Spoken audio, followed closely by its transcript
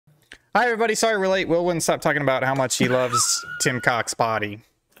Hi, everybody. Sorry we're late. Will wouldn't stop talking about how much he loves Tim Cock's body.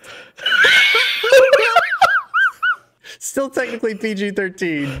 Still technically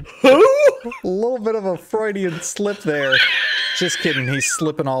PG-13. A little bit of a Freudian slip there. Just kidding. He's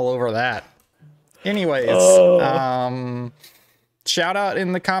slipping all over that. Anyways, shout out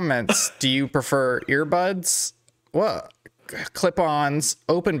in the comments. Do you prefer earbuds? What? Clip-ons,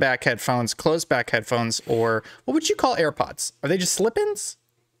 open back headphones, closed back headphones, or what would you call AirPods? Are they just slip-ins?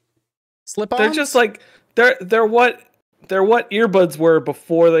 Slip-ons? They're just like they're what earbuds were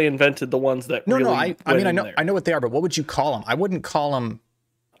before they invented the ones that No, really no, I mean I know what they are, but what would you call them? I wouldn't call them.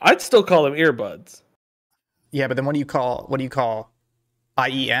 I'd still call them earbuds. Yeah, but then what do you call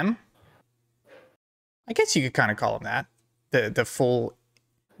IEM? I guess you could kind of call them that. The full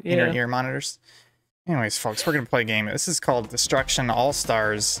inner ear monitors. Anyways, folks, we're gonna play a game. This is called Destruction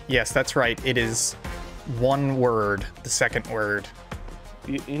AllStars. Yes, that's right. It is one word, the second word.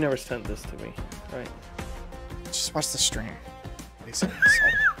 You never sent this to me, right? Just watch the stream.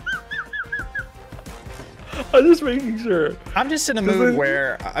 I'm just making sure. I'm just in a mood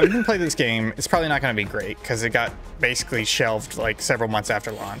where I'm gonna play this game. It's probably not gonna be great because it got basically shelved like several months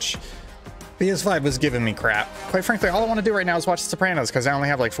after launch. PS5 was giving me crap. Quite frankly, all I want to do right now is watch The Sopranos because I only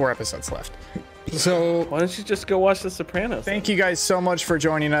have like 4 episodes left. So why don't you just go watch The Sopranos? Thank you guys so much for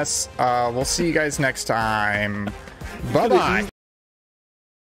joining us. We'll see you guys next time. Bye-bye.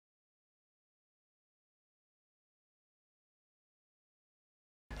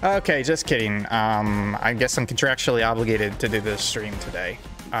 Okay, just kidding. I guess I'm contractually obligated to do this stream today.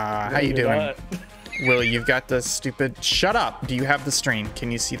 How you doing? Not. Will, you've got the stupid... Shut up! Do you have the stream?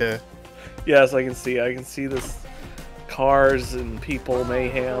 Can you see the... Yes, I can see. I can see this cars and people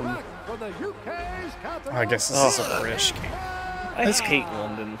mayhem. I guess this is a British game. I hate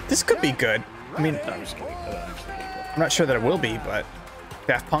London. This could be good. I mean, No, I'm just kidding. I don't actually hate London. I'm not sure that it will be, but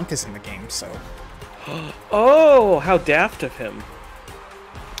Daft Punk is in the game, so... Oh, how daft of him.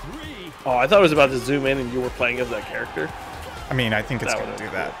 Oh, I thought it was about to zoom in and you were playing as that character. I mean, I think it's going to do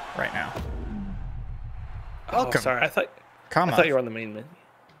that right now. Welcome. Oh, sorry, I thought you were on the main menu.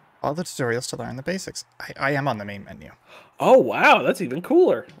 All the tutorials to learn the basics. I am on the main menu. Oh, wow, that's even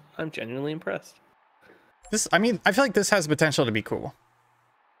cooler. I'm genuinely impressed. I mean, I feel like this has potential to be cool.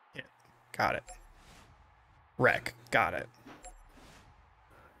 Yeah, got it. Wreck, got it.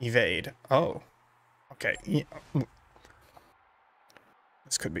 Evade. Oh, okay. Yeah.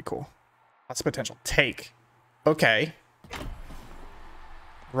 This could be cool. Lots of potential. Take. Okay.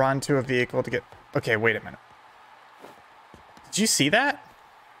 Run to a vehicle to get... Okay, wait a minute. Did you see that?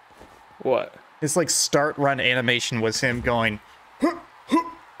 What? His, like, start run animation was him going...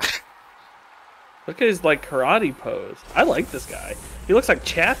 Look at his, like, karate pose. I like this guy. He looks like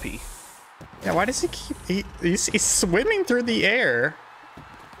Chappie. Yeah, why does he keep... He's swimming through the air.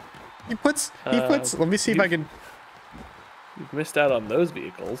 He puts... Let me see if I can... You've missed out on those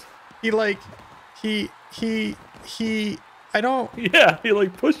vehicles. I don't... Yeah, he,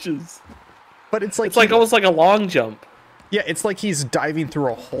 like, pushes. But it's like... It's like almost like a long jump. Yeah, it's like he's diving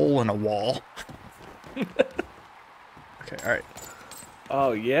through a hole in a wall. Okay, alright.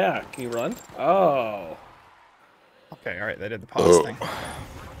 Oh, yeah. Can you run? Oh. Okay, alright, they did the pause thing.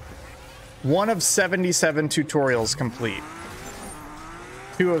 1 of 77 tutorials complete.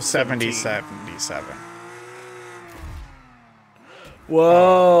 2 of 77.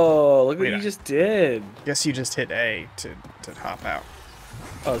 Whoa, look what you just did. Guess you just hit A to hop out.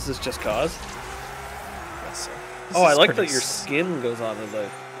 Oh, is this just cause? Guess so. Oh, I like that your skin goes onto the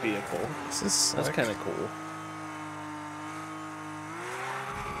vehicle. That's kind of cool.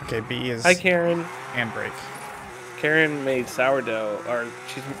 Okay, B is... Hi, Karen. Handbrake. Karen made sourdough, or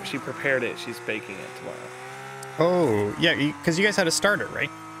she prepared it. She's baking it tomorrow. Oh, yeah, because you guys had a starter, right?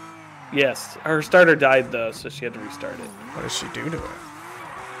 Yes. Her starter died, though, so she had to restart it. What does she do to it?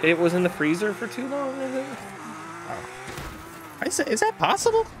 It was in the freezer for too long, I think. Oh. Is that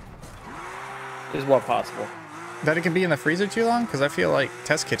possible? Is what possible? That it can be in the freezer too long? Because I feel like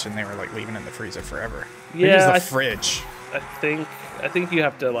Test Kitchen, they were like leaving it in the freezer forever. Yeah, Maybe it's the fridge. I think you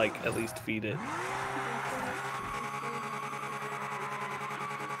have to like at least feed it.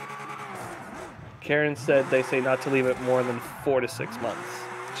 Karen said they say not to leave it more than 4 to 6 months.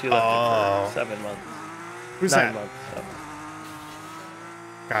 She left it for 7 months. Who's 9 that? months. So.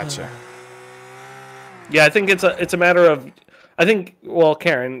 Gotcha. Yeah, I think it's a matter of. I think, well,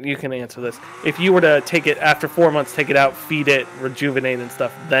 Karen, you can answer this. If you were to take it after 4 months, take it out, feed it, rejuvenate and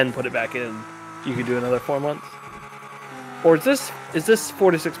stuff, then put it back in, you could do another 4 months. Or is this 4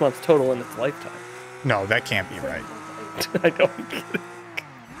 to 6 months total in its lifetime? No, that can't be right. I don't get it.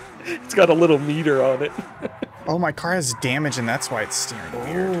 It's got a little meter on it. Oh, my car has damage, and that's why it's steering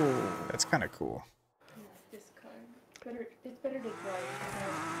weird. That's kind of cool. It's better to dry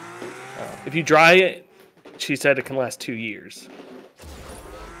it. If you dry it, she said it can last 2 years.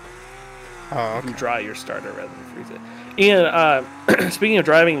 Oh, If you okay. dry your starter rather than freeze it. And speaking of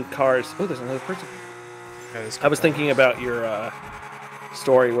driving cars, oh, there's another person. I was thinking about your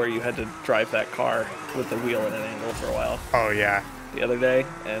story where you had to drive that car with the wheel at an angle for a while Oh yeah. the other day,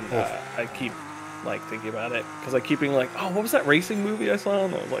 and I keep like thinking about it because I keep being like, oh, what was that racing movie I saw?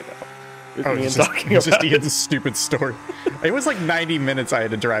 And I was like, Oh, Ian it's talking just about Ian's stupid story. It was like 90 minutes I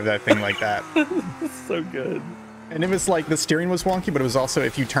had to drive that thing like that. It's so good. And it was like the steering was wonky, but it was also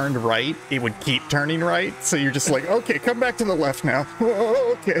if you turned right, it would keep turning right. So you're just like, okay, come back to the left now.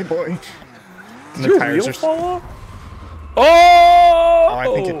 Oh, okay, boy. And Did your wheel fall off? Oh! Oh, I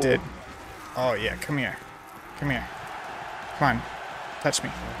think it did. Oh yeah, come here. Come here. Come on. Touch me.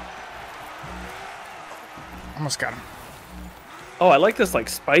 Almost got him. Oh, I like this like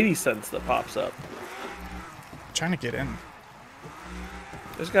Spidey sense that pops up. I'm trying to get in.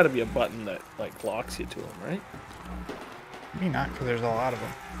 There's got to be a button that like locks you to him, right? Maybe not, because there's a lot of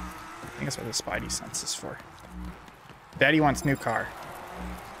them. I think that's what the Spidey sense is for. Daddy wants new car.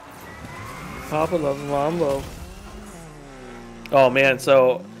 Papa loves Lambo. Oh man,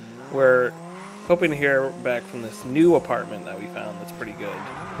 so we're hoping to hear back from this new apartment that we found that's pretty good.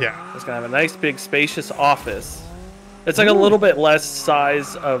 Yeah. It's gonna have a nice big spacious office. It's like a little bit less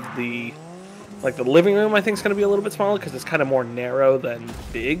size of the living room. I think is gonna be a little bit smaller because it's kind of more narrow than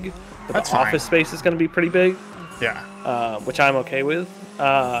big. But That's the fine. office space is gonna be pretty big, Yeah. which I'm okay with.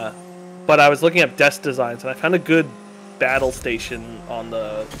 But I was looking up desk designs and I found a good battle station on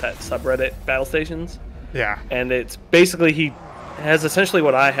that subreddit battle stations. Yeah. And it's basically he has essentially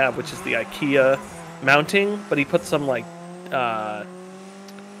what I have, which is the IKEA mounting, but he put some like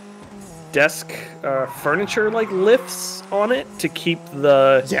desk furniture like lifts on it to keep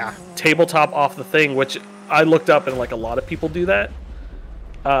the tabletop off the thing, which I looked up and like a lot of people do that.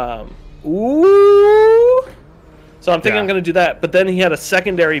 Ooh. So I'm thinking I'm gonna do that, but then he had a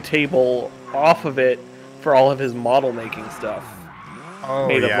secondary table off of it for all of his model making stuff.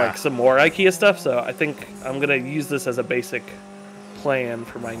 Made of like some more IKEA stuff, so I think I'm gonna use this as a basic plan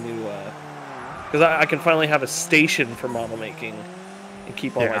for my new because I can finally have a station for model making and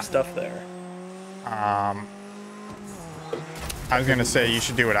keep all my stuff there. I was gonna say you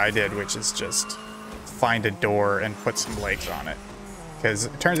should do what I did, which is just find a door and put some legs on it, because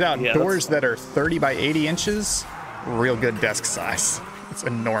it turns out doors that are 30 by 80 inches, real good desk size. It's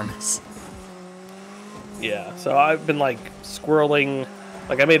enormous. Yeah, so I've been like squirreling,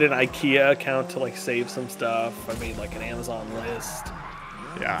 like I made an IKEA account to like save some stuff. I made like an Amazon list.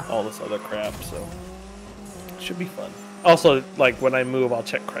 Yeah. All this other crap, so it should be fun. Also, like when I move, I'll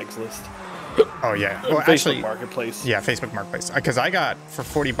check Craigslist. Oh yeah. Well, Facebook actually, Marketplace. Yeah, Facebook Marketplace. Because I got for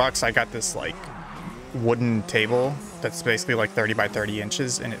 $40, I got this like wooden table that's basically like 30 by 30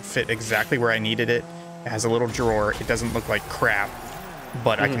 inches, and it fit exactly where I needed it. It has a little drawer. It doesn't look like crap,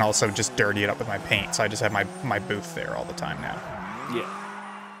 but I can also just dirty it up with my paint. So I just have my booth there all the time now. Yeah.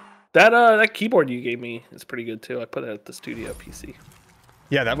 That keyboard you gave me is pretty good too. I put it at the studio PC.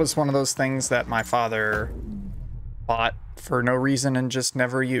 Yeah, that was one of those things that my father bought for no reason and just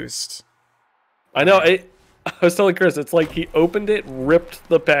never used. I know. I was telling Chris, it's like he opened it, ripped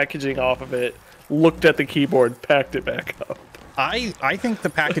the packaging off of it, looked at the keyboard, packed it back up. I think the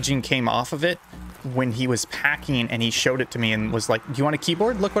packaging came off of it when he was packing, and he showed it to me and was like, "Do you want a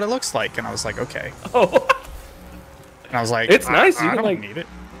keyboard? Look what it looks like." And I was like, "Okay." Oh. And I was like, "It's nice. You I can don't like need it."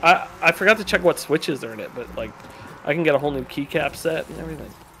 I forgot to check what switches are in it, but like I can get a whole new keycap set and everything.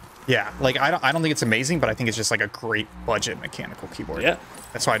 Yeah, like I don't think it's amazing, but I think it's just like a great budget mechanical keyboard. Yeah.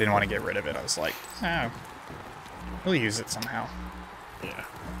 That's why I didn't want to get rid of it. I was like, oh, we'll use it somehow. Yeah.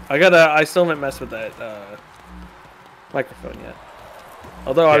 I still haven't messed with that microphone yet.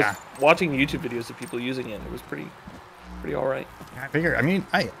 Although I was watching YouTube videos of people using it, and it was pretty all right. I figure. I mean,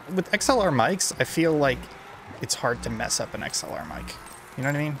 with XLR mics, I feel like it's hard to mess up an XLR mic. You know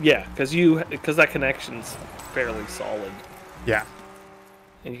what I mean? Yeah, because that connection's fairly solid. Yeah.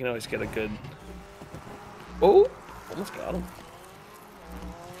 And you can always get a good. Oh, almost got him.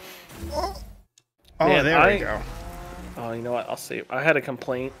 Oh, Man, there we go. Oh, you know what? I'll save. I had a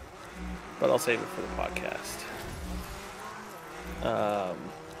complaint, but I'll save it for the podcast. The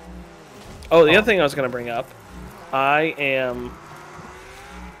other thing I was going to bring up, I am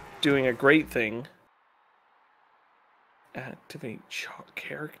doing a great thing. Activate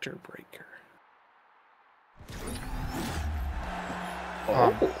character breaker.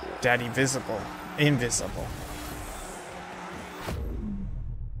 Oh. Daddy invisible.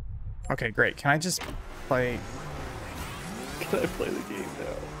 Okay, great. Can I just play? Can I play the game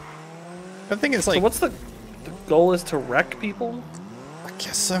now? The thing is, So like, what's the goal is to wreck people? I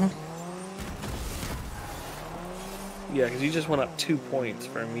guess so. Yeah, because you just went up 2 points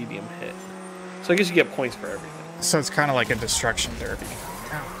for a medium hit. So I guess you get points for everything. So it's kind of like a destruction derby.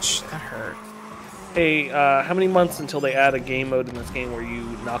 Ouch, that hurt. Hey, how many months until they add a game mode in this game where you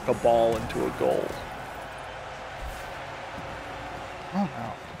knock a ball into a goal? Oh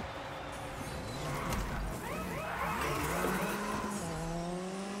no.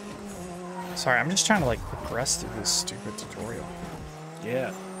 Sorry, I'm just trying to like progress through this stupid tutorial.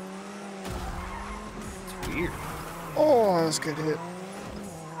 Yeah. It's weird. Oh, that was a good hit.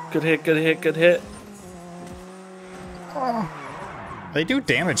 Good hit, good hit, good hit. Oh. They do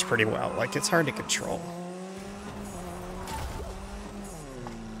damage pretty well. Like, it's hard to control.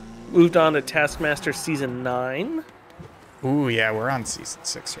 Moved on to Taskmaster Season 9. Ooh, yeah, we're on Season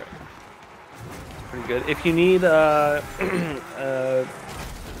 6 right now. Pretty good. If you need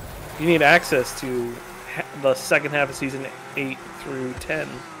you need access to the second half of Season 8 through 10,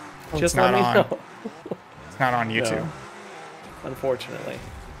 just let me know. It's not on YouTube. No, unfortunately.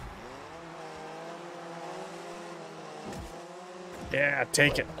 Yeah,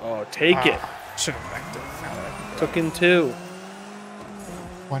 take it. Oh, take it. Should have wrecked it. Now that I think Took in 2.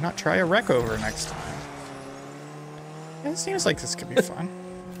 why not try a wreck over next time? Yeah, it seems like this could be fun.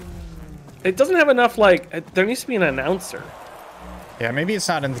 It doesn't have enough, like, there needs to be an announcer. Yeah, maybe it's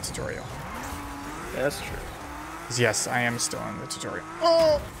not in the tutorial. Yeah, that's true. 'Cause yes, I am still in the tutorial.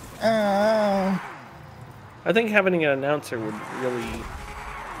 Oh! Oh! I think having an announcer would really...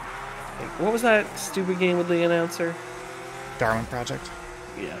 Like, what was that stupid game with the announcer? Darwin Project?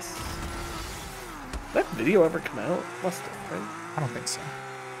 Yes. Did that video ever come out? Must have, right? I don't think so.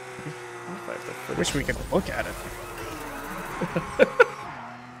 I wonder if I have the I footage. wish we could look at it.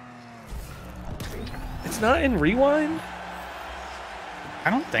 It's not in Rewind? I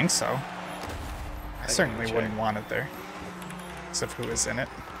don't think so. I certainly check. wouldn't want it there. Because of who is in it.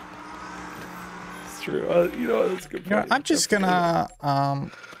 It's true. You know, that's a good You know, point. I'm just gonna,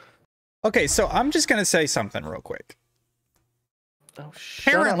 okay, so I'm just gonna say something real quick. Oh,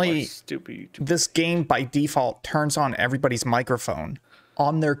 shut Apparently, up, stupid YouTube. this game by default turns on everybody's microphone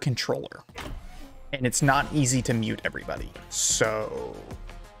on their controller. And it's not easy to mute everybody. So...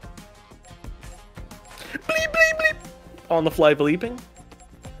 Bleep, bleep, bleep. On the fly bleeping?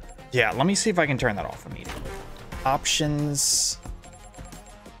 yeah, let me see if I can turn that off immediately. Options...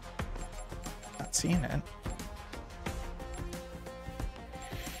 not seeing it.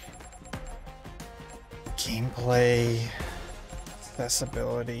 Gameplay...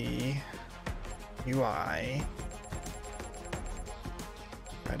 accessibility... UI...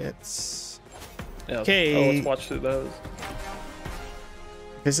 credits... Yeah, Okay. let's watch through those.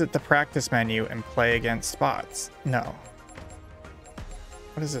 Visit the practice menu and play against bots. No.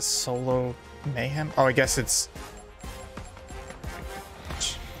 What is this? Solo mayhem? Oh, I guess it's...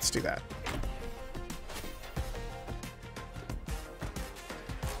 let's do that.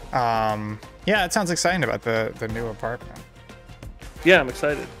 Yeah, it sounds exciting about the new apartment. Yeah, I'm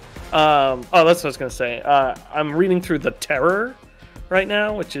excited. Oh, that's what I was going to say. I'm reading through The Terror right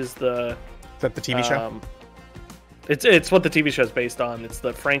now, which is the... Is that the TV show? It's what the TV show is based on. It's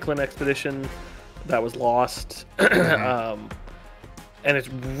the Franklin expedition that was lost. And it's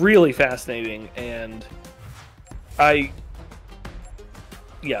really fascinating. And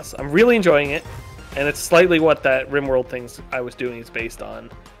yes, I'm really enjoying it. And it's slightly what that RimWorld things I was doing is based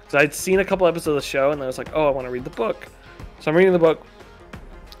on. So I'd seen a couple episodes of the show, and I was like, oh, I want to read the book. So I'm reading the book,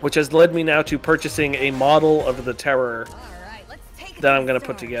 which has led me now to purchasing a model of the Terror that I'm going to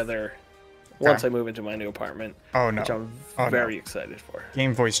put together once I move into my new apartment. Oh, no. Which I'm very excited for.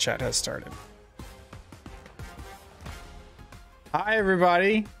 Game voice chat has started. Hi,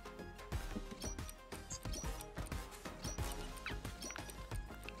 everybody.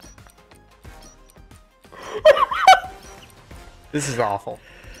 This is awful.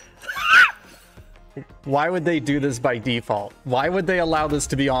 Why would they do this by default? Why would they allow this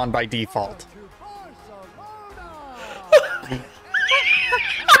to be on by default?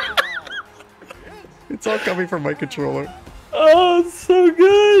 It's all coming from my controller. Oh, it's so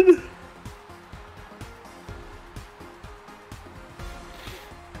good.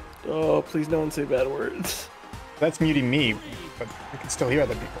 Oh, please no one say bad words. That's muting me, but you can still hear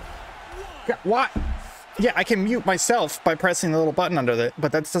other people. Yeah, what? Yeah, I can mute myself by pressing the little button under it,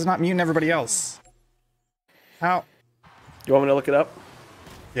 but that does not mute everybody else. How? You want me to look it up?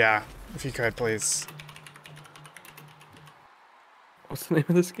 Yeah, if you could, please. What's the name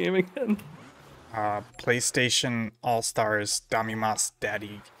of this game again? PlayStation AllStars Damimas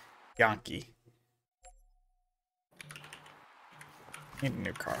Daddy Yankee. Need a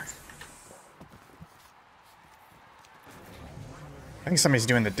new car. I think somebody's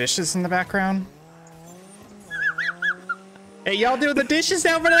doing the dishes in the background. Hey, y'all doing the dishes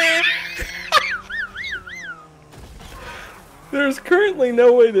over there? There's currently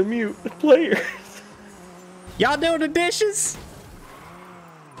no way to mute the players. Y'all doing the dishes?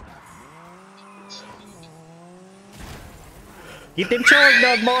 Get them chores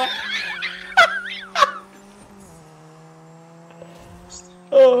done, boy.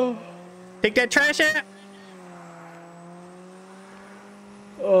 Oh. Take that trash out.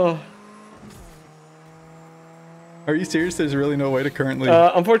 Oh. Are you serious? There's really no way to currently...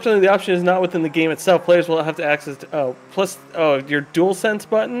 Unfortunately, the option is not within the game itself. Players will have to access... your DualSense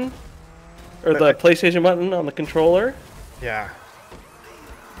button? Or the PlayStation button on the controller? Yeah.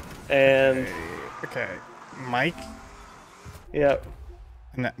 And... Okay. Mike? Yep.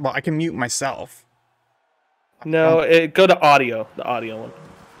 And well, I can mute myself. No, go to audio. The audio one.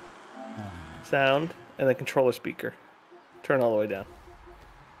 Sound. And then controller speaker. Turn all the way down.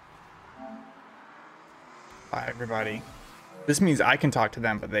 Bye, everybody. This means I can talk to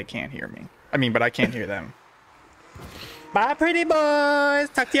them, but they can't hear me. I mean, but I can't hear them. Bye, pretty boys.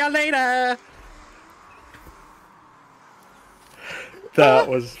 Talk to y'all later. That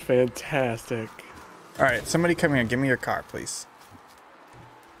was fantastic. All right, somebody come here and give me your car, please.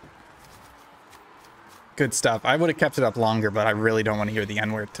 Good stuff. I would have kept it up longer, but I really don't want to hear the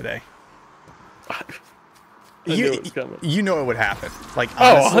N-word today. You know it would happen. Like,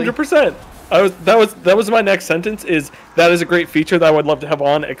 honestly, 100%. That was my next sentence. That is a great feature that I would love to have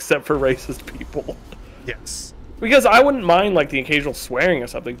on, except for racist people. Yes. Because I wouldn't mind like the occasional swearing or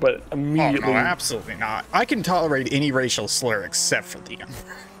something, but immediately. Oh, no, absolutely not. I can tolerate any racial slur except for the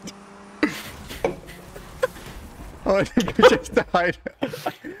N-word. Oh, I think you just died.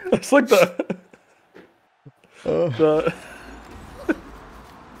 It's like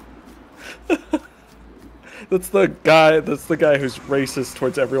That's the guy who's racist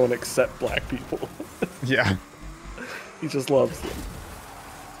towards everyone except black people. Yeah. He just loves them.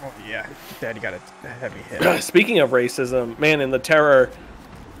 Oh yeah. Daddy got a heavy hit. Speaking of racism, man, in the Terror,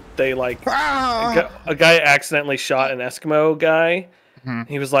 they like a guy accidentally shot an Eskimo guy.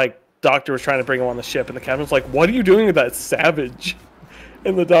 Mm-hmm. He was like, doctor was trying to bring him on the ship, and the captain was like, "What are you doing with that savage?"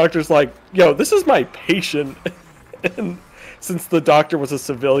 And the doctor's like, "Yo, this is my patient." And since the doctor was a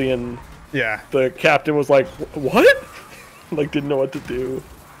civilian, yeah, the captain was like, "What?" Like, didn't know what to do.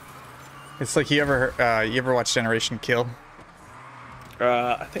 It's like you ever watch Generation Kill?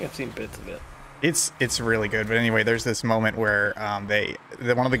 I think I've seen bits of it. It's really good. But anyway, there's this moment where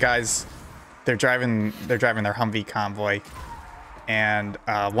one of the guys, they're driving their Humvee convoy, and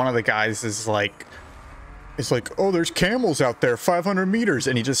one of the guys is like, it's like, "Oh, there's camels out there 500 meters,"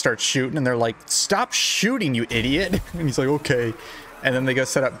 and he just starts shooting, and they're like, "Stop shooting, you idiot!" And he's like, "Okay." And then they go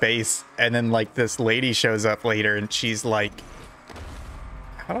set up base, and then like this lady shows up later, and she's like,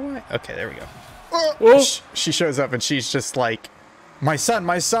 "How do I?" Okay, there we go. Oh! She shows up, and she's just like, my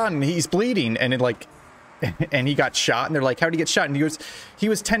son, he's bleeding," and it like, and he got shot, and they're like, "How'd he get shot?" And he goes, "He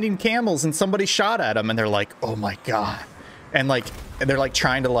was tending camels, and somebody shot at him," and they're like, "Oh my god." And like, they're like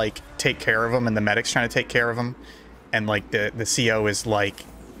trying to like take care of him, and the medic's trying to take care of him, and like the CO is like,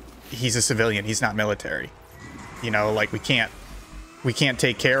 "He's a civilian, he's not military, you know, like we can't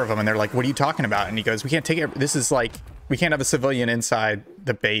take care of him." And they're like, "What are you talking about?" And he goes, "We can't take it. This is like, we can't have a civilian inside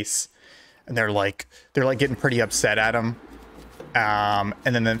the base." And they're like getting pretty upset at him. And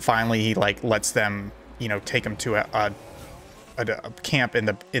then finally he like lets them, you know, take him to a camp in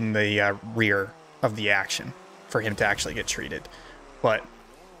the rear of the action for him to actually get treated. But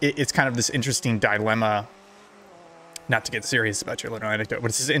it's kind of this interesting dilemma, not to get serious about your little anecdote, but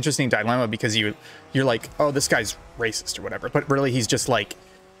it's this interesting dilemma because you're like, "Oh, this guy's racist or whatever," but really he's just like,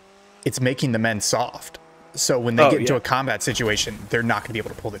 it's making the men soft. So when they get into a combat situation, they're not going to be able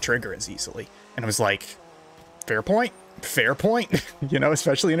to pull the trigger as easily. And it was like, fair point, you know,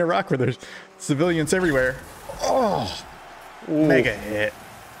 especially in Iraq where there's civilians everywhere. Oh, ooh. Mega hit.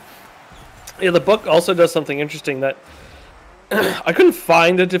 Yeah, the book also does something interesting that I couldn't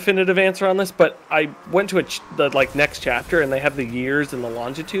find a definitive answer on this, but I went to the like next chapter, and they have the years and the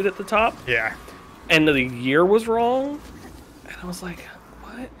longitude at the top. Yeah. And the year was wrong, and I was like,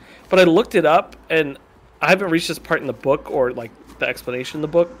 what? But I looked it up, and I haven't reached this part in the book or like the explanation in the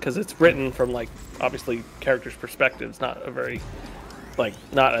book because it's written from like obviously characters' perspectives, not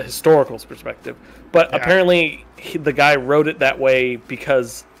a historical perspective. But apparently the guy wrote it that way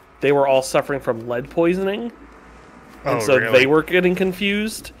because they were all suffering from lead poisoning. And so really? They were getting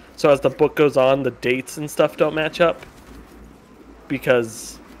confused. So as the book goes on, the dates and stuff don't match up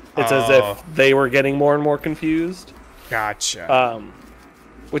because it's as if they were getting more and more confused. Gotcha.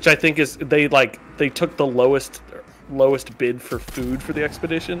 Which I think is they took the lowest lowest bid for food for the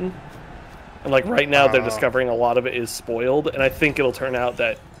expedition. And like right now, they're discovering a lot of it is spoiled, and I think it'll turn out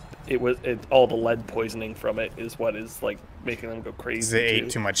that all the lead poisoning from it is what is like making them go crazy. They ate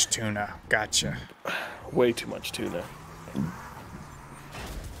too much tuna. Gotcha. Way too much tuna.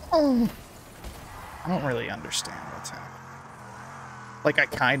 Oh, I don't really understand what's happening. Like I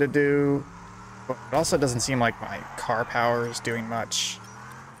kind of do, but it also doesn't seem like my car power is doing much.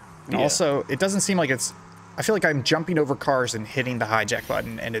 And also, it doesn't seem like it's. I feel like I'm jumping over cars and hitting the hijack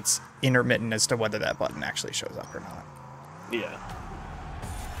button, and it's intermittent as to whether that button actually shows up or not. Yeah.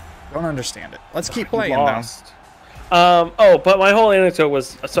 Don't understand it. Let's keep playing, though. But my whole anecdote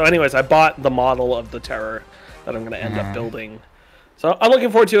was... So anyways, I bought the model of the Terror that I'm going to end up building. So I'm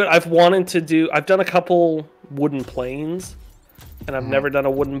looking forward to it. I've done a couple wooden planes, and I've never done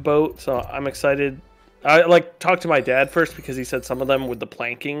a wooden boat, so I'm excited. I talked to my dad first because he said some of them with the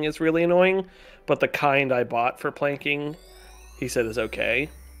planking is really annoying, but the kind I bought for planking, he said is okay.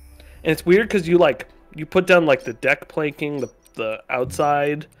 And it's weird because you put down like the deck planking, the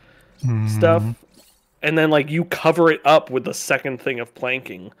outside stuff, and then like you cover it up with the second thing of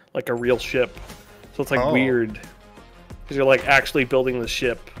planking, like a real ship. So it's like weird because you're like actually building the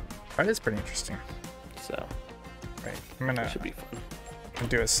ship. That is pretty interesting. So, right, I'm gonna. Should be fun.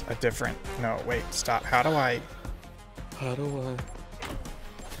 Do a different. No, wait, stop. How do I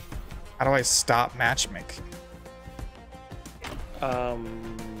stop matchmaking?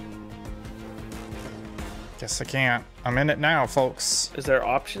 Guess I can't. I'm in it now, folks. Is there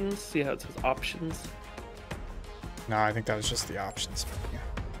options? See how it says options? No, I think that was just the options. Yeah.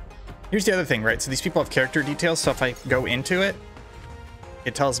 Here's the other thing, right? So these people have character details, so if I go into it,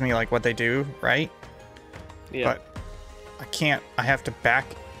 it tells me like what they do, right? Yeah. But I can't. I have to back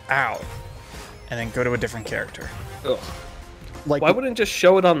out and then go to a different character. Ugh. Like, why wouldn't it just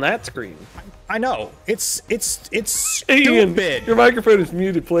show it on that screen? I know. It's stupid. Hey, Ian, your microphone is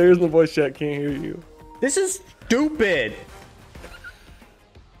muted. Players in the voice chat can't hear you. This is stupid.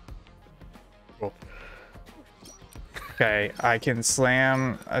 Cool. Okay, I can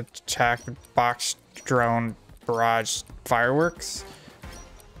slam, attack, box, drone, barrage, fireworks.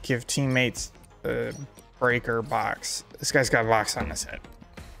 Give teammates a breaker box. This guy's got a box on his head.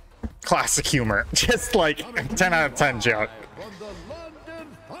 Classic humor. Just like 10 out of 10 joke.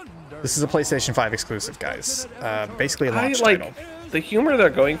 This is a PlayStation 5 exclusive, guys. Basically a launch title. The humor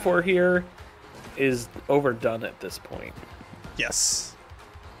they're going for here is overdone at this point. Yes.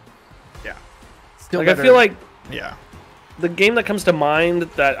 Yeah. Still like better. I feel like yeah. The game that comes to mind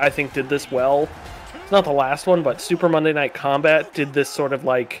that I think did this well, it's not the last one, but Super Monday Night Combat did this sort of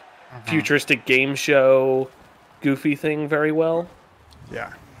like futuristic game show goofy thing very well.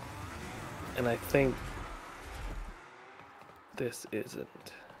 Yeah. And I think this isn't.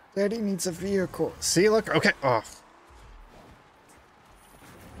 Daddy needs a vehicle. See, look. Okay. Oh.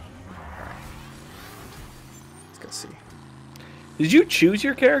 Let's go see. Did you choose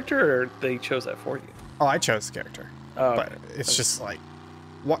your character, or they chose that for you? Oh, I chose the character. Oh, but okay. It's just like,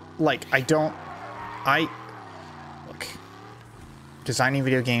 what? Like, look. Designing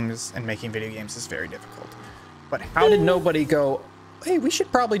video games and making video games is very difficult. But how did nobody go, hey, we should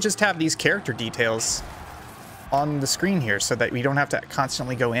probably just have these character details on the screen here so that we don't have to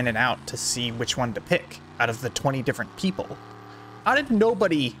constantly go in and out to see which one to pick out of the 20 different people? How did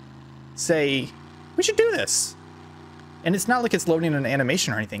nobody say, we should do this? And it's not like it's loading an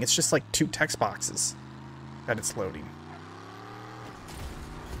animation or anything. It's just like 2 text boxes that it's loading.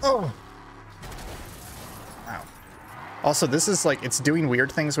 Oh. Wow. Also, this is like, it's doing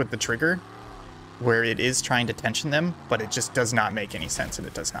weird things with the trigger where it is trying to tension them, but it just does not make any sense and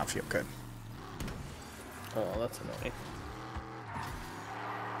it does not feel good. Oh, that's annoying.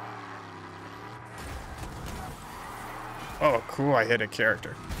 Oh, cool. I hit a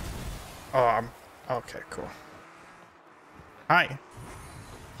character. Oh, okay, cool. Hi.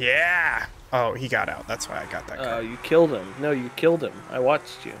 Yeah. Oh, he got out. That's why I got that guy. Oh, you killed him. No, you killed him. I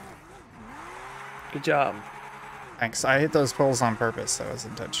watched you. Good job. Thanks. I hit those poles on purpose. That was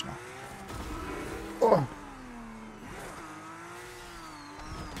intentional. Oh.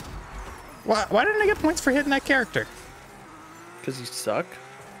 Why didn't I get points for hitting that character? Because you suck.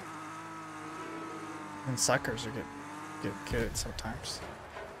 And suckers are get good sometimes.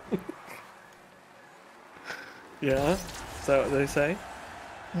 Yeah? Is that what they say?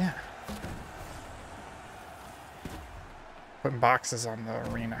 Yeah. Putting boxes on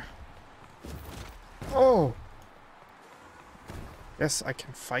the arena. Oh! Guess I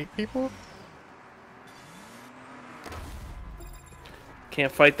can fight people?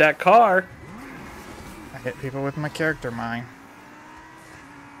 Can't fight that car. I hit people with my character mine.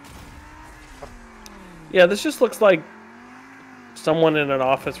 Yeah, this just looks like someone in an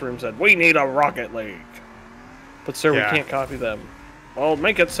office room said, "We need a Rocket League." But sir, Yeah. we can't copy them. Well,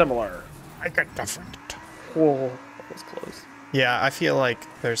 make it similar. Make it different. Whoa, that was close. Yeah, I feel like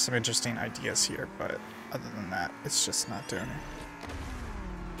there's some interesting ideas here, but other than that, it's just not doing it.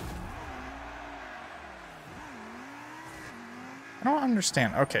 I don't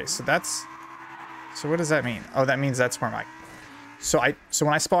understand. Okay, so that's... So what does that mean? Oh, that means that's where my... So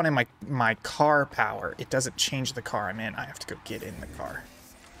when I spawn in my car power, it doesn't change the car I'm in. I have to go get in the car.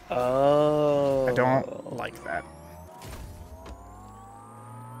 Oh. I don't like that.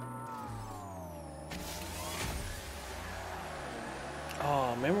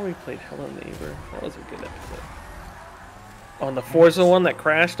 Oh, remember we played Hello Neighbor? That was a good episode. On the Forza one that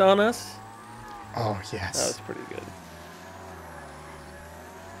crashed on us? Oh, That yes. was pretty good.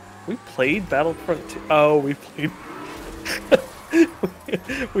 We played Battlefront 2. Oh, we played...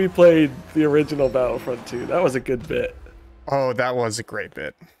 we played the original Battlefront 2. That was a good bit. Oh, that was a great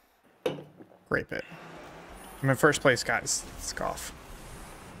bit. Great bit. I'm in first place, guys. Scoff.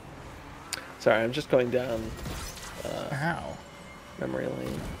 Sorry, I'm just going down Ow. memory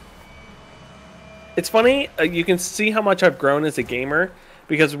lane. It's funny, you can see how much I've grown as a gamer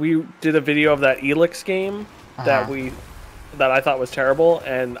because we did a video of that Elix game that I thought was terrible,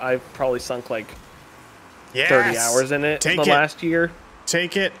 and I've probably sunk like 30 hours in it last year.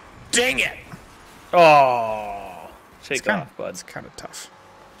 Take it. Dang it. Oh, shake off, bud. It's kind of tough.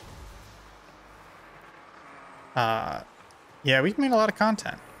 Yeah, we've made a lot of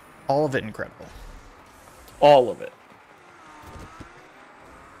content. All of it incredible. All of it.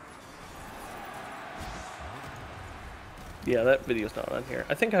 Yeah, that video's not on here.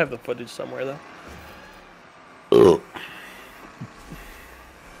 I think I have the footage somewhere, though.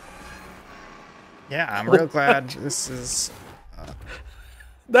 Yeah, I'm real glad this is...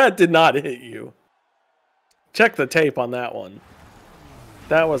 That did not hit you. Check the tape on that one.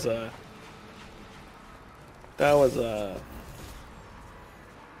 That was a...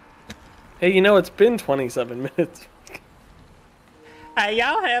 Hey, you know, it's been 27 minutes. Hey,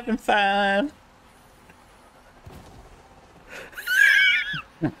 y'all having fun?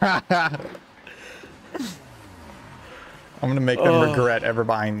 I'm gonna make them regret ever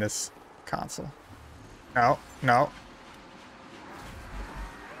buying this console. No, no.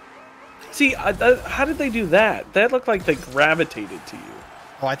 See, how did they do that? That looked like they gravitated to you.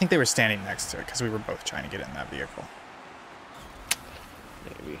 Well, I think they were standing next to it because we were both trying to get in that vehicle.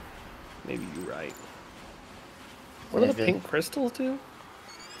 Maybe you're right. What do the pink crystals do?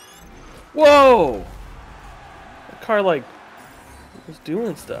 Whoa! The car, like, was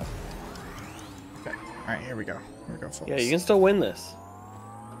doing stuff. Okay, alright, here we go. Here we go, folks. Yeah, you can still win this.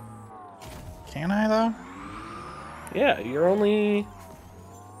 Can I, though? Yeah, you're only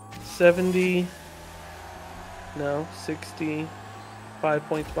 70... No, 65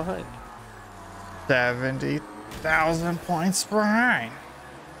 points behind. 70,000 points behind.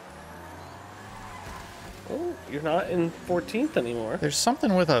 Oh, you're not in 14th anymore. There's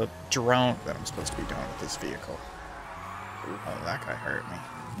something with a drone that I'm supposed to be doing with this vehicle. Oh, that guy hurt me.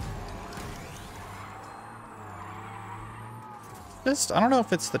 I don't know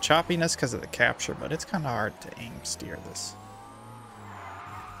if it's the choppiness because of the capture, but it's kind of hard to aim steer this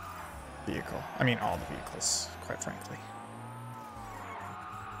vehicle. I mean, all the vehicles, quite frankly.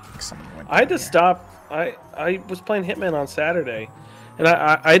 I had to stop. I was playing Hitman on Saturday, and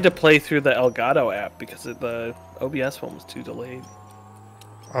I had to play through the Elgato app because the OBS one was too delayed.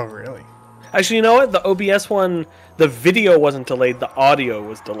 Oh, really? Actually, you know what? The OBS one, the video wasn't delayed. The audio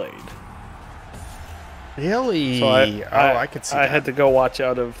was delayed. Really? So I could see that. I had to go watch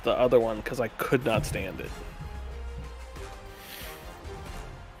out of the other one because I could not stand it.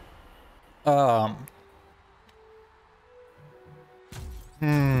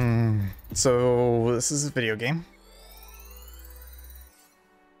 So this is a video game.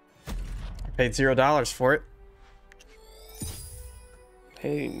 I paid $0 for it.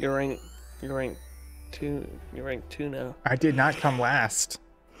 Hey, you're ranked 2 now. I did not come last.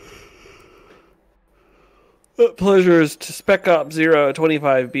 Pleasures to Spec Ops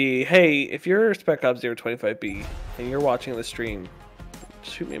 025B. Hey, if you're Spec Ops 025B and you're watching the stream,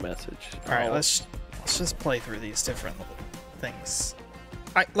 shoot me a message. All right, let's just play through these different little things.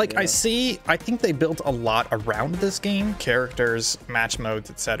 I think they built a lot around this game, characters, match modes,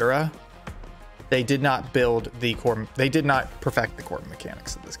 etc. They did not build the core. They did not perfect the core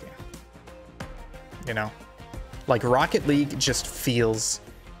mechanics of this game. You know, like Rocket League just feels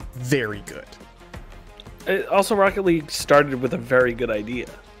very good. Also, Rocket League started with a very good idea.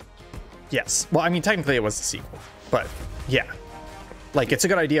 Yes. Well, I mean, technically it was a sequel, but yeah, like it's a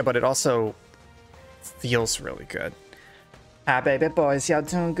good idea, but it also feels really good. Hi, baby boys. Y'all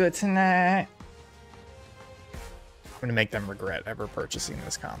doing good tonight? I'm gonna make them regret ever purchasing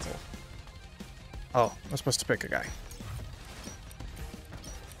this console. Oh, I'm supposed to pick a guy.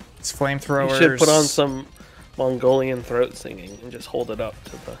 It's flamethrowers. You should put on some Mongolian throat singing and just hold it up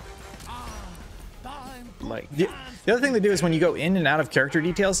to the mic. The other thing they do is when you go in and out of character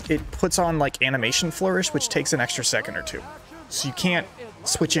details, it puts on like animation flourish, which takes an extra second or two. So you can't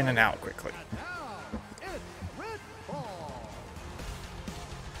switch in and out quickly.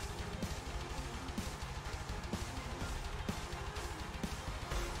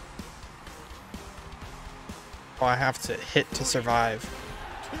 Oh, I have to hit to survive.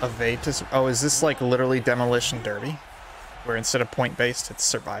 Evade to... Oh, is this like literally Demolition Derby? Where instead of point-based, it's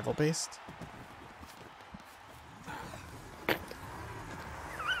survival-based?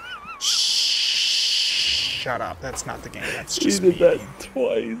 Shut up. That's not the game. That's just You did that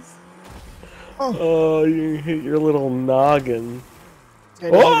twice. Oh, you hit your little noggin.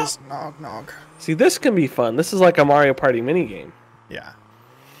 Oh! Nog. See, this can be fun. This is like a Mario Party minigame. Yeah.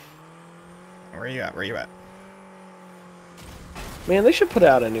 Where are you at? Where are you at? Man, they should put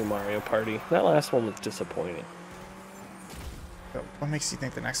out a new Mario Party. That last one was disappointing. What makes you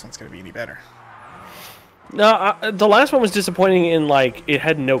think the next one's going to be any better? No, the last one was disappointing in, like, it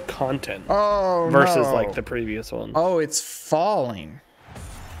had no content. Oh, versus, no. like, the previous one. Oh, it's falling.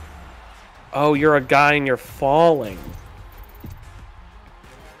 Oh, you're a guy and you're falling.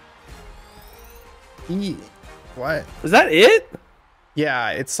 What? Is that it? Yeah,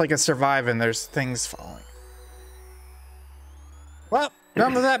 it's like a survive and there's things falling. Well,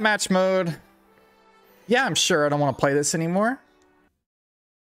 done with that match mode. Yeah, I'm sure I don't want to play this anymore.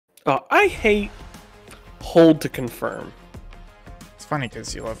 Oh, I hate hold to confirm. It's funny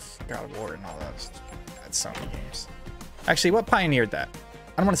because you love God of War and all those Sony games. Actually, what pioneered that?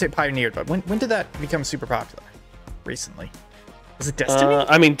 I don't want to say pioneered, but when did that become super popular? Recently. Was it Destiny?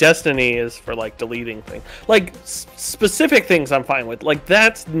 I mean, Destiny is for, like, deleting things. Like, specific things I'm fine with. Like,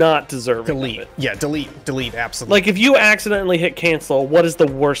 that's not deserving Delete. of it. Yeah, delete, absolutely. Like, if you accidentally hit cancel, what is the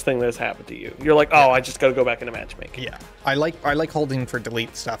worst thing that's happened to you? You're like, oh, I just gotta go back into matchmaking. Yeah. I like holding for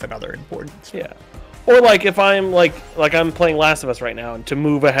delete stuff and other important stuff. Yeah. Or, like, if I'm, like I'm playing Last of Us right now, and to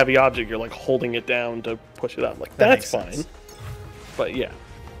move a heavy object, you're, like, holding it down to push it up. Like, that's fine. Sense. But, yeah.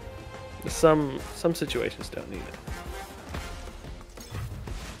 Some situations don't need it.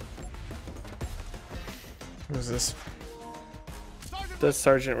 Who's this? That's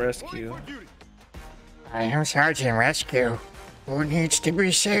Sergeant Rescue. I am Sergeant Rescue. Who needs to be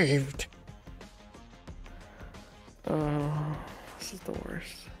saved? Oh, this is the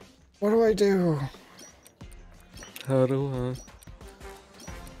worst. What do I do? How do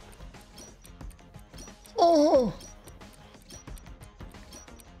Oh!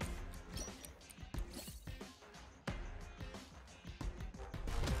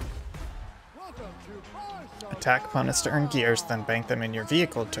 Attack opponents to earn gears, then bank them in your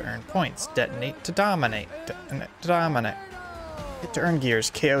vehicle to earn points. Detonate to dominate. Detonate to dominate. Hit to earn gears.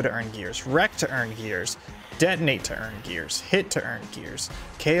 KO to earn gears. Wreck to earn gears. Detonate to earn gears. Hit to earn gears.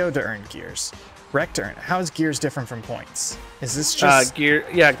 KO to earn gears. Wreck to earn. How is gears different from points? Is this just...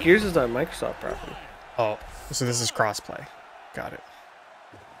 Yeah, Gears is a Microsoft property. Oh, so this is crossplay. Got it.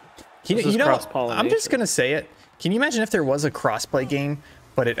 This is You know, cross-pollination. I'm just gonna say it. Can you imagine if there was a crossplay game,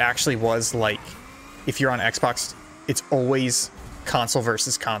 but it actually was like, if you're on Xbox, it's always console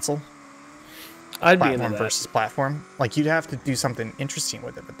versus console, I'd be into platform that. versus platform. Like you'd have to do something interesting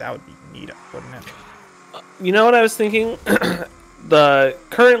with it, but that would be neat, wouldn't it? You know what I was thinking?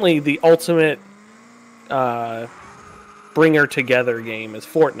 Currently the ultimate bringer together game is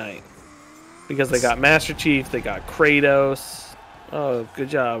Fortnite, because they got Master Chief, they got Kratos. Oh, good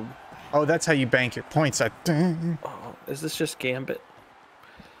job. Oh, that's how you bank your points. I think. Oh, is this just Gambit?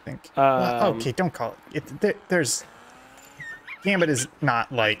 Well, okay, don't call it. There's Gambit is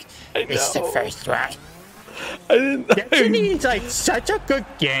not like it's the first one. I didn't. Destiny's like such a good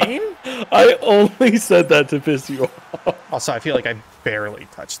game. I only said that to piss you off. Also, I feel like I barely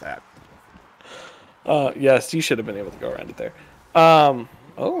touched that. Yes, you should have been able to go around it there. Oh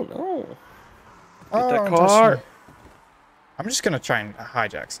no! Get that don't touch car. me. I'm just gonna try and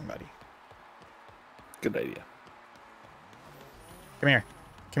hijack somebody. Good idea. Come here.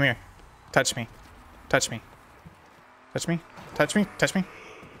 Come here. Touch me. Touch me. Touch me. Touch me. Touch me.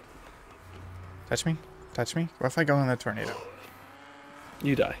 Touch me. Touch me. What if I go in the tornado?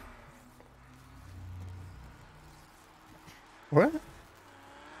 You die. What?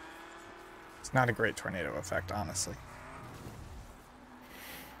 It's not a great tornado effect, honestly.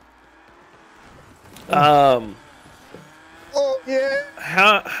 Oh, Yeah.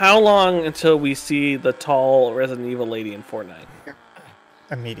 How long until we see the tall Resident Evil lady in Fortnite?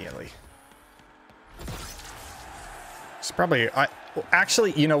 Immediately. It's probably.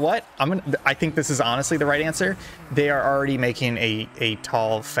 Actually, you know what? I think this is honestly the right answer. They are already making a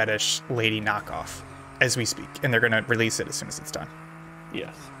tall fetish lady knockoff as we speak, and they're gonna release it as soon as it's done.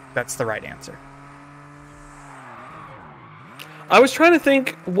 Yes. That's the right answer. I was trying to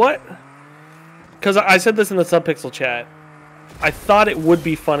think what, because I said this in the Subpixel chat. I thought it would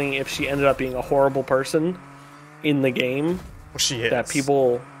be funny if she ended up being a horrible person in the game. Well, she is. That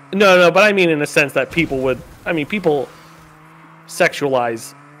people... No, but I mean in a sense that people would... I mean, people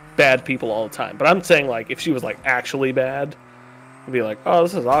sexualize bad people all the time. But I'm saying, like, if she was, like, actually bad, I'd be like, oh,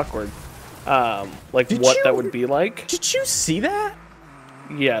 this is awkward. Like, that would be like. Did you see that?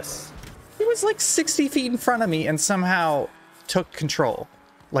 Yes. He was, like, 60 feet in front of me and somehow took control.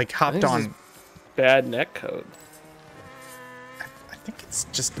 Like, hopped on... Bad netcode. I think it's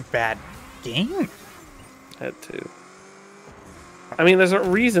just a bad game. That too. I mean, there's a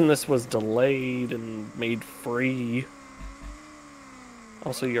reason this was delayed and made free.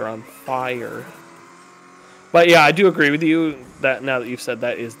 Also, you're on fire. But yeah, I do agree with you that now that you've said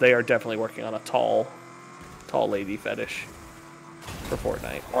that they are definitely working on a tall lady fetish for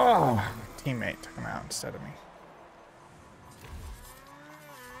Fortnite. Oh, my teammate took him out instead of me.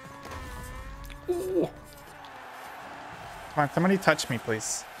 Ooh. Come on, somebody touch me,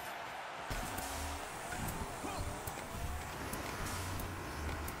 please.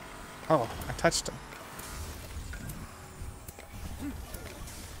 Oh, I touched him.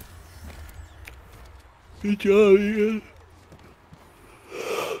 Good job, Ian.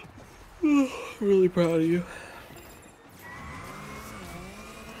 Really proud of you.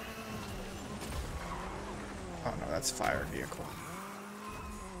 Oh no, that's fire vehicle.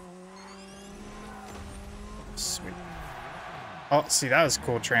 Sweet. Oh, see, that was a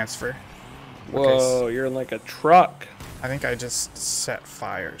cool transfer. Whoa, you're in like a truck. I think I just set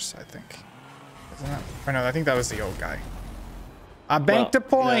fires, I think. Isn't that? Or no, I think that was the old guy. I banked a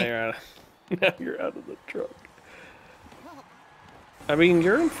point! Now you're out of the truck. I mean,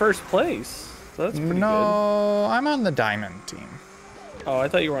 you're in first place. So that's pretty good. No, I'm on the diamond team. Oh, I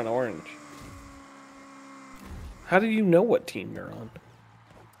thought you were on orange. How do you know what team you're on?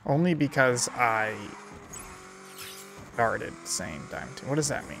 Only because I started saying diamond team. What does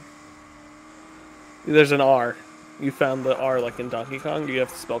that mean? There's an R. You found the R like in Donkey Kong. You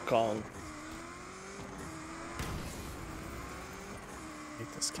have to spell Kong. I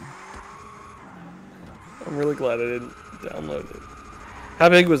hate this game. I'm really glad I didn't download it. How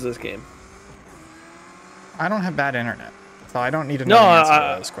big was this game? I don't have bad internet, so I don't need to know the answer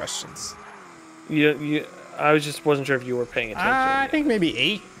to those questions. I wasn't sure if you were paying attention. I think maybe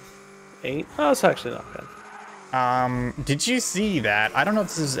 8. 8? Oh, it's actually not bad. Did you see that? I don't know if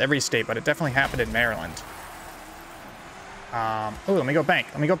this is every state, but it definitely happened in Maryland. Oh, let me go bank.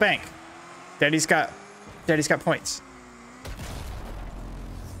 Let me go bank. Daddy's got points.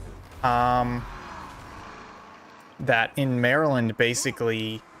 That in Maryland,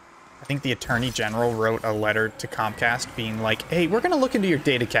 basically, I think the Attorney General wrote a letter to Comcast being like, hey, we're going to look into your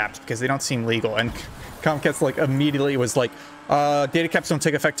data caps because they don't seem legal. And Comcast, like, immediately was like, data caps don't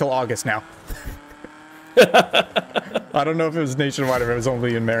take effect till August now. I don't know if it was nationwide or if it was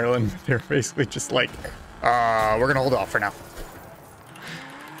only in Maryland. They're basically just like, we're going to hold off for now.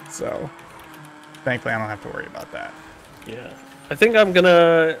 So, thankfully, I don't have to worry about that. Yeah. I think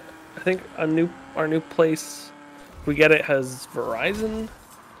our new place, if we get it, has Verizon,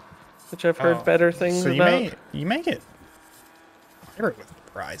 which I've heard better things about. You may get better with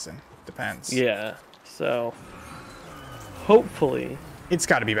Verizon. Depends. Yeah. So, hopefully. It's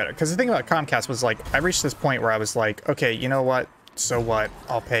got to be better. Because the thing about Comcast was, like, I reached this point where I was like, okay, you know what? So what?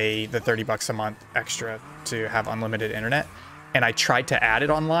 I'll pay the $30 a month extra to have unlimited internet. And I tried to add it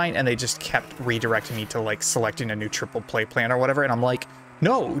online, and they just kept redirecting me to, like, selecting a new triple play plan or whatever. And I'm like,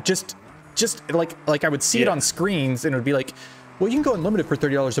 no, just like I would see it on screens, and it would be like, well, you can go unlimited for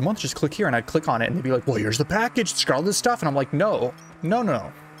 $30 a month. Just click here, and I'd click on it, and they'd be like, well, here's the package. It's got all this stuff, and I'm like, no.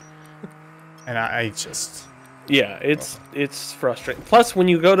 And I just... Yeah, it's frustrating. Plus, when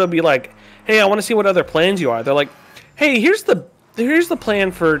you go to be like, hey, I want to see what other plans you are, they're like, hey, here's the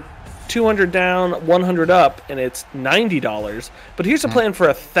plan for 200 down, 100 up, and it's $90. But here's a plan for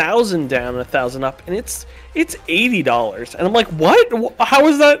 1,000 down and 1,000 up, and it's $80. And I'm like, what? How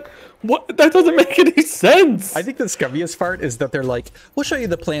is that? What? That doesn't make any sense. I think the scummiest part is that they're like, we'll show you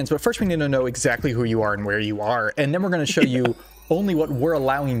the plans, but first we need to know exactly who you are and where you are, and then we're going to show you only what we're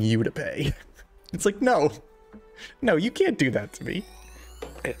allowing you to pay. It's like, no, you can't do that to me.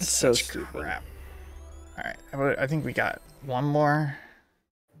 It's so stupid. Crap. right. I think we got one more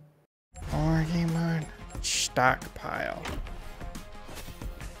game mode. Stockpile.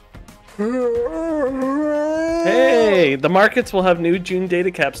 Hey, the markets will have new June data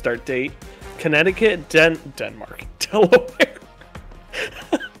cap start date. Connecticut, Denmark, Delaware.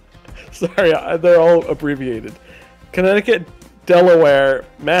 Sorry, they're all abbreviated. Connecticut, Delaware,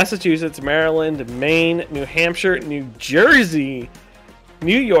 Massachusetts, Maryland, Maine, New Hampshire, New Jersey,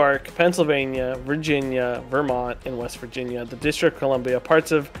 New York, Pennsylvania, Virginia, Vermont, and West Virginia, the District of Columbia,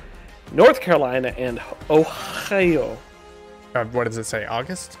 parts of North Carolina, and Ohio. What does it say?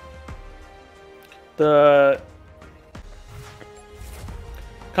 August? The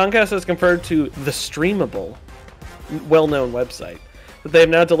Comcast has conferred to The Streamable, well-known website, that they have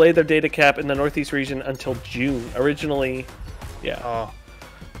now delayed their data cap in the Northeast region until June. Originally, yeah.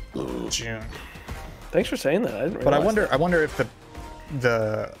 Oh, June. Thanks for saying that. I didn't But realize I wonder if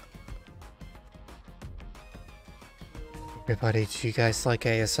the everybody, do you guys like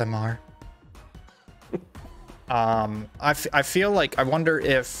ASMR? I feel like I wonder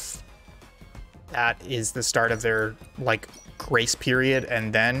if that is the start of their like grace period,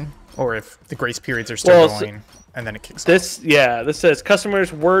 and then, or if the grace periods are still going, and then it kicks off. Yeah, this says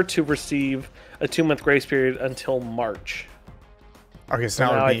customers were to receive a 2-month grace period until March. Okay, so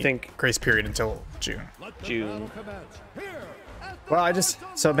now I think grace period until June. Well,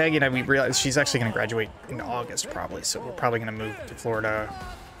 so Maggie and I, we realized she's actually going to graduate in August probably, so we're probably going to move to Florida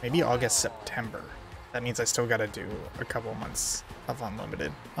maybe August, September. That means I still got to do a couple months of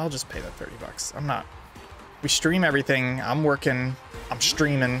unlimited. I'll just pay the $30. We stream everything. I'm working. I'm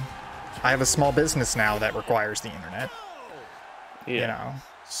streaming. I have a small business now that requires the internet. Yeah. You know,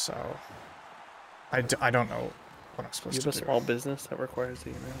 so I don't know what I'm supposed to do. You have a small business that requires the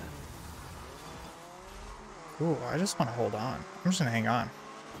internet. Ooh, I just want to hold on. I'm just going to hang on.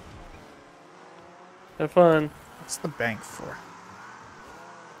 Have fun. What's the bank for?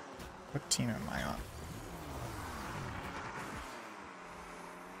 What team am I on?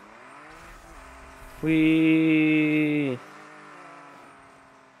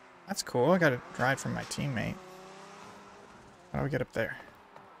 That's cool. I got a ride from my teammate. How do we get up there?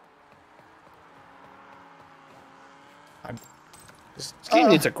 This game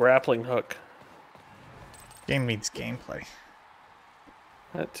needs a grappling hook. Game needs gameplay.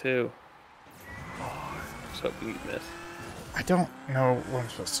 That too. Oh, so you miss. I don't know what I'm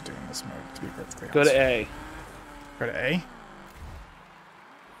supposed to do in this mode, to be perfectly honest. Go to A. Go to A?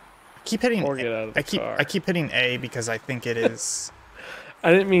 I keep hitting. Or get out of the car. I keep hitting A because I think it is.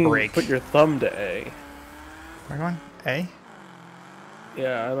 I didn't mean break. Put your thumb to A. Am I going A?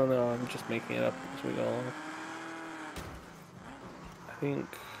 Yeah, I don't know. I'm just making it up as we go along. I think.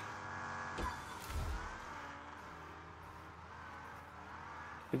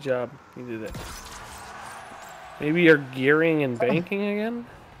 Good job. You did it. Maybe you're gearing and banking again?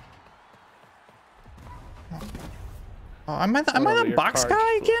 Oh, am I the box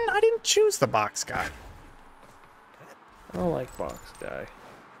guy again? I didn't choose the box guy. I don't like box guy.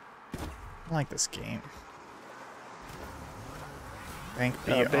 I like this game. Bank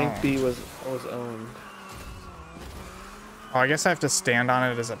B. Bank B was owned. Oh, I guess I have to stand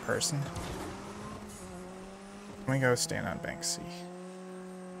on it as a person. Let me go stand on Bank C.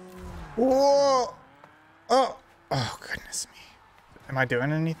 Whoa! Oh! Oh, goodness me. Am I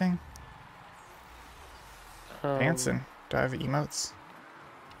doing anything? Dancing. Do I have emotes?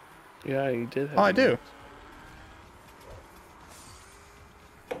 Yeah, you did have Oh, I do.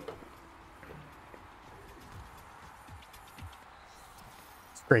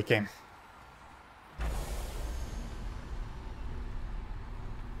 It's a great game.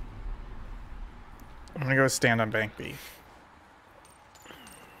 I'm gonna go stand on Bank B.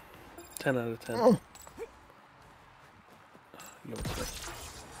 10 out of 10. Oh.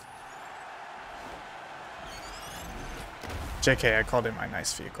 JK, I called it my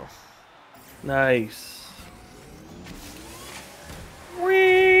nice vehicle. Nice.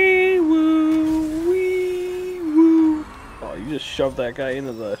 Wee woo, wee woo. Oh, you just shoved that guy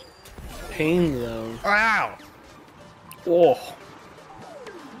into the pain zone. Ow! Oh.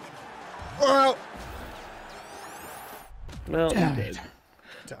 Well. No, he did.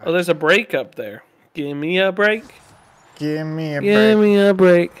 Oh, there's a break up there. Give me a break. Give me a break. Give me a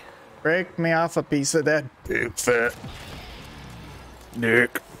break. Break me off a piece of that big fat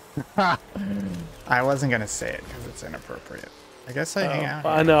dick. I wasn't gonna say it because it's inappropriate. I guess I hang out.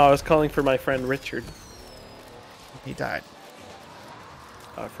 I know. I was calling for my friend Richard. He died.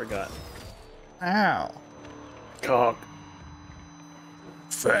 Oh, I forgot. Ow. Cock.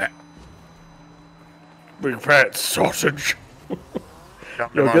 Fat. Big fat sausage. Yo,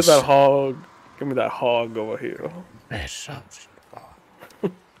 Yo, get that hog. Give me that hog over here. That's sausage.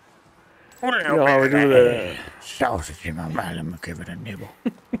 You know how we do that. Sausage in my mouth. Let me give it a nibble.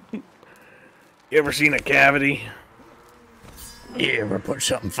 You ever seen a cavity? You ever put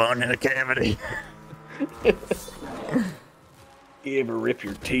something fun in a cavity? You ever rip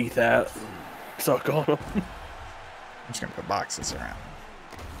your teeth out? Suck on them? I'm just gonna put boxes around.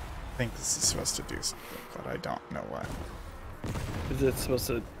 I think this is supposed to do something, but I don't know what. Is it supposed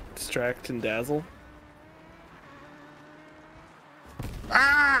to distract and dazzle?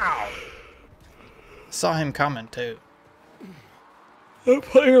 Ow! Saw him coming too. That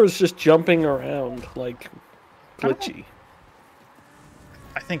player is just jumping around like glitchy.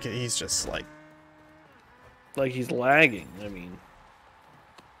 I think he's just like. Like he's lagging, I mean.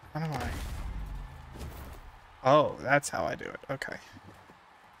 How do I? Oh, that's how I do it. Okay.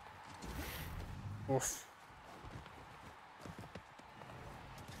 Oof.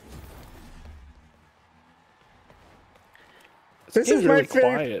 This is really my favorite.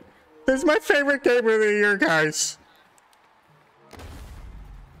 quiet. This is my favorite game of the year, guys.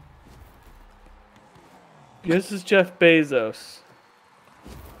 This is Jeff Bezos.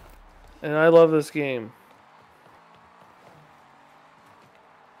 And I love this game.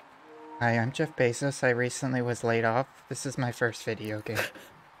 Hi, I'm Jeff Bezos. I recently was laid off. This is my first video game.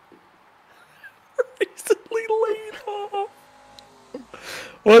 Recently laid off.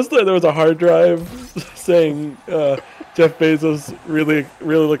 Was there was a hard drive saying Jeff Bezos really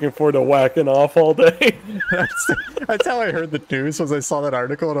looking forward to whacking off all day? That's how I heard the news, was I saw that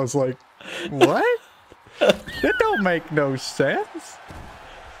article and I was like, what? That don't make no sense.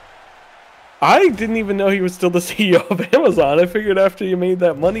 I didn't even know he was still the CEO of Amazon. I figured after you made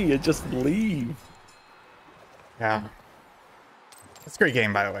that money, you'd just leave. Yeah. It's a great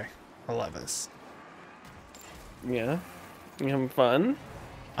game, by the way. I love this. Yeah. You having fun?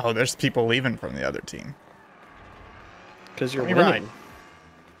 Oh, there's people leaving from the other team. Because you're Let me winning. ride.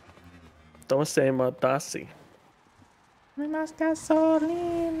 Don't say Madasi.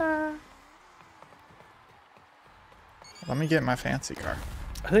 Let me get my fancy car.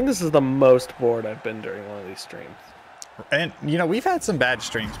 I think this is the most bored I've been during one of these streams. And, you know, we've had some bad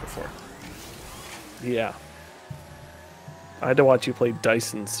streams before. Yeah. I had to watch you play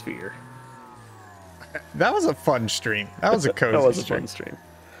Dyson Sphere. That was a fun stream. That was a cozy That was a stream. fun stream.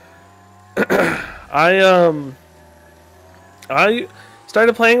 I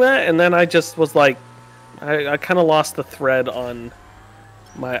started playing that, and then I just was like, I kind of lost the thread on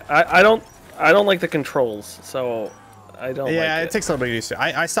my. I don't like the controls, so I don't. Yeah, like it takes a little bit to use.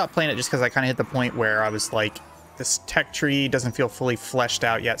 I stopped playing it just because I kind of hit the point where I was like, this tech tree doesn't feel fully fleshed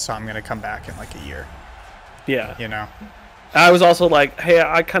out yet, so I'm gonna come back in like a year. Yeah. You know. I was also like, hey,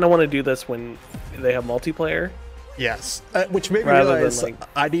 I kind of want to do this when they have multiplayer. Yes, which made me Rather than, realize like-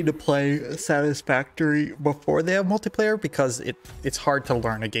 I need to play Satisfactory before they have multiplayer because it's hard to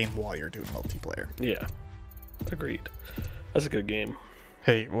learn a game while you're doing multiplayer. Yeah. Agreed. That's a good game.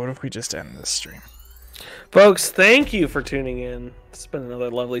 Hey, what if we just end this stream? Folks, thank you for tuning in. It's been another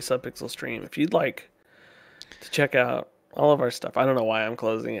lovely Subpixel stream. If you'd like to check out all of our stuff, I don't know why I'm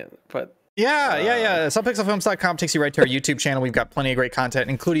closing it, but Yeah. Subpixelfilms.com takes you right to our YouTube channel. We've got plenty of great content,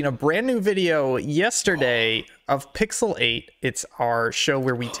 including a brand new video yesterday of Pixel 8. It's our show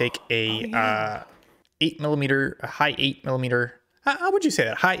where we take a 8mm, a high 8mm. How would you say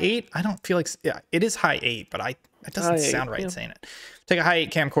that? High 8? I don't feel like, yeah, it is high 8, but it doesn't High sound 8, right yeah. saying it. Take a high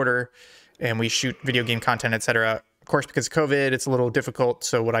 8 camcorder and we shoot video game content, etc. Of course, because of COVID, it's a little difficult.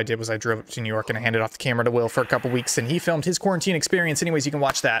 So what I did was I drove up to New York and I handed off the camera to Will for a couple weeks, and he filmed his quarantine experience. Anyways, you can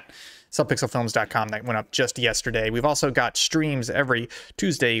watch that. Subpixelfilms.com. That went up just yesterday. We've also got streams every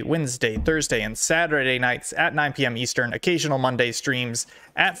Tuesday, Wednesday, Thursday, and Saturday nights at 9 p.m. Eastern. Occasional Monday streams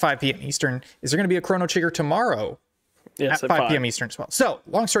at 5 p.m. Eastern. Is there going to be a Chrono Trigger tomorrow? yes, At 5 p.m. Eastern as well. So,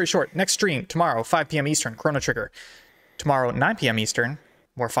 long story short, next stream tomorrow, 5 p.m. Eastern, Chrono Trigger. Tomorrow, 9 p.m. Eastern,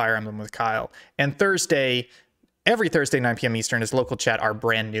 more Fire Emblem with Kyle. And Thursday, every Thursday, 9 p.m. Eastern, is Local Chat, our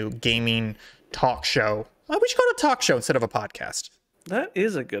brand new gaming talk show. We should call it a talk show instead of a podcast. That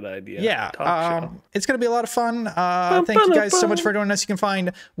is a good idea. Yeah, Talk show. it's going to be a lot of fun. Thank you guys so much for joining us. You can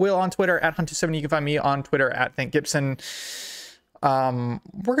find Will on Twitter at Hunt27. You can find me on Twitter at ThankGibson.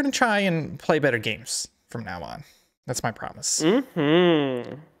 We're going to try and play better games from now on. That's my promise.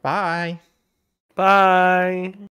 Mm-hmm. Bye. Bye.